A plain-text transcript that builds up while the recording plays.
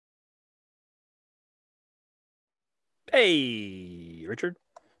Hey, Richard.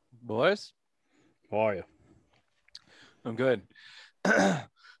 Boys, How are you? I'm good.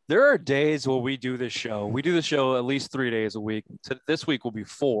 There are days where we do this show. We do the show at least 3 days a week. This week will be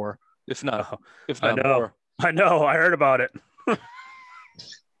 4, if not I know. more. I know. I heard about it.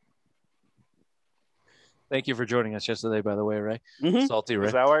 Thank you for joining us yesterday, by the way, Ray. Mhm. Salty Ray.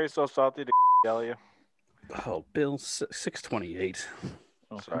 Is that why you're so salty to yell you? Oh, Bill, 628.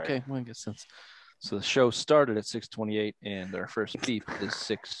 Oh, Sorry. okay, well, I guess that's so. The show started at 6:28, and our first beep is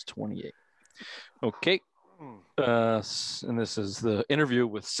 6:28. Okay, and this is the interview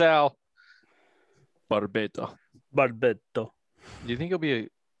with Sal Barbetto. Barbetto. Do you think do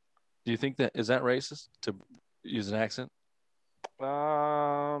you think that is that racist to use an accent?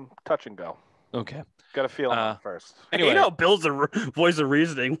 Touch and go. Okay. Got to feel it first. Anyway, You know, Bill's the voice of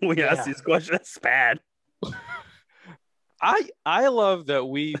reasoning when we ask these questions. It's bad. I love that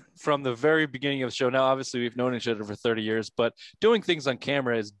we, from the very beginning of the show, now obviously we've known each other for 30 years, but doing things on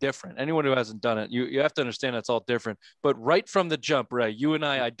camera is different. Anyone who hasn't done it, you have to understand it's all different. But right from the jump, Ray, you and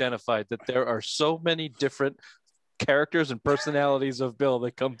I identified that there are so many different characters and personalities of Bill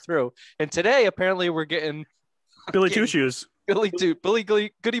that come through. And today, apparently, we're getting Billy Two Shoes. Goody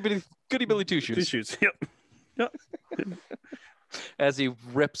Billy Two Shoes. Two Shoes. Yep. As he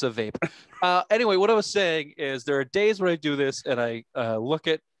rips a vape. Anyway, what I was saying is there are days where I do this and I look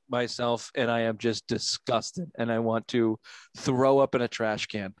at myself and I am just disgusted and I want to throw up in a trash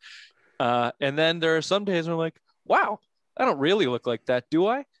can. And then there are some days where I'm like, wow, I don't really look like that, do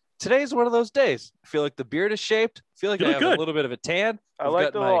I? Today's one of those days. I feel like the beard is shaped. I feel like I have a little bit of a tan. I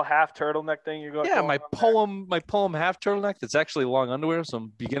like the little half turtleneck thing you got. Yeah, my poem half turtleneck that's actually long underwear, so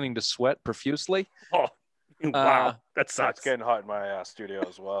I'm beginning to sweat profusely. Oh, wow. That It's sucks. getting hot in my studio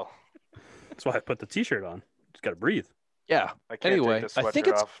as well. That's why I put the T-shirt on. Just got to breathe. Yeah. I can't Anyway, take the I think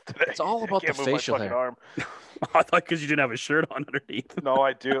sweatshirt off today. it's all about I can't the move my facial fucking hair. arm. I thought because you didn't have a shirt on underneath. No,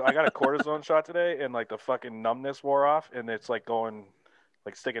 I do. I got a cortisone shot today, and like the fucking numbness wore off, and it's like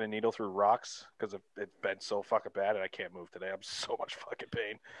sticking a needle through rocks because it's been so fucking bad, and I can't move today. I'm so much fucking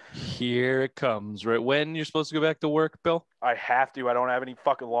pain. Here it comes. Right when you're supposed to go back to work, Bill. I have to. I don't have any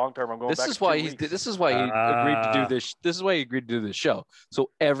fucking long term. I'm going back. This is why he agreed to do this. This is why he agreed to do this show.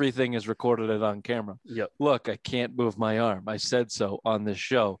 So everything is recorded on camera. Yep. Look, I can't move my arm. I said so on this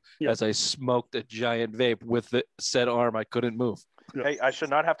show as I smoked a giant vape with the said arm I couldn't move. Yep. Hey, I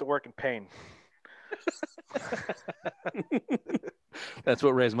should not have to work in pain. That's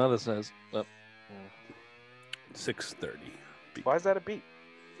what Ray's mother says. Well, 6:30. Why is that a beat?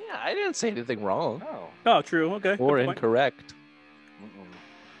 yeah, I didn't say anything wrong No. Oh, true. Okay. or Good point. incorrect.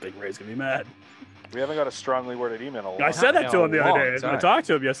 Big Ray's gonna be mad. We haven't got a strongly worded email in a long I said that to him the long other day. I was gonna time. talk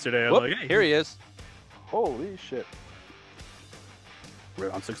to him yesterday. I was Whoop, like, hey, here he is. Holy shit.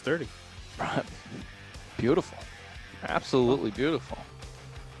 right on 6:30. Beautiful. Absolutely beautiful.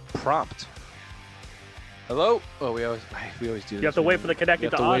 Prompt. Hello? Oh, we always do this. You have to wait for the You connecting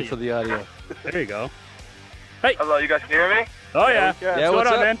have to to audio. wait for the audio. There you go. Hello, you guys can hear me? Oh yeah. Yeah, Yeah, What's what's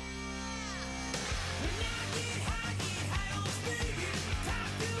going on, up? man?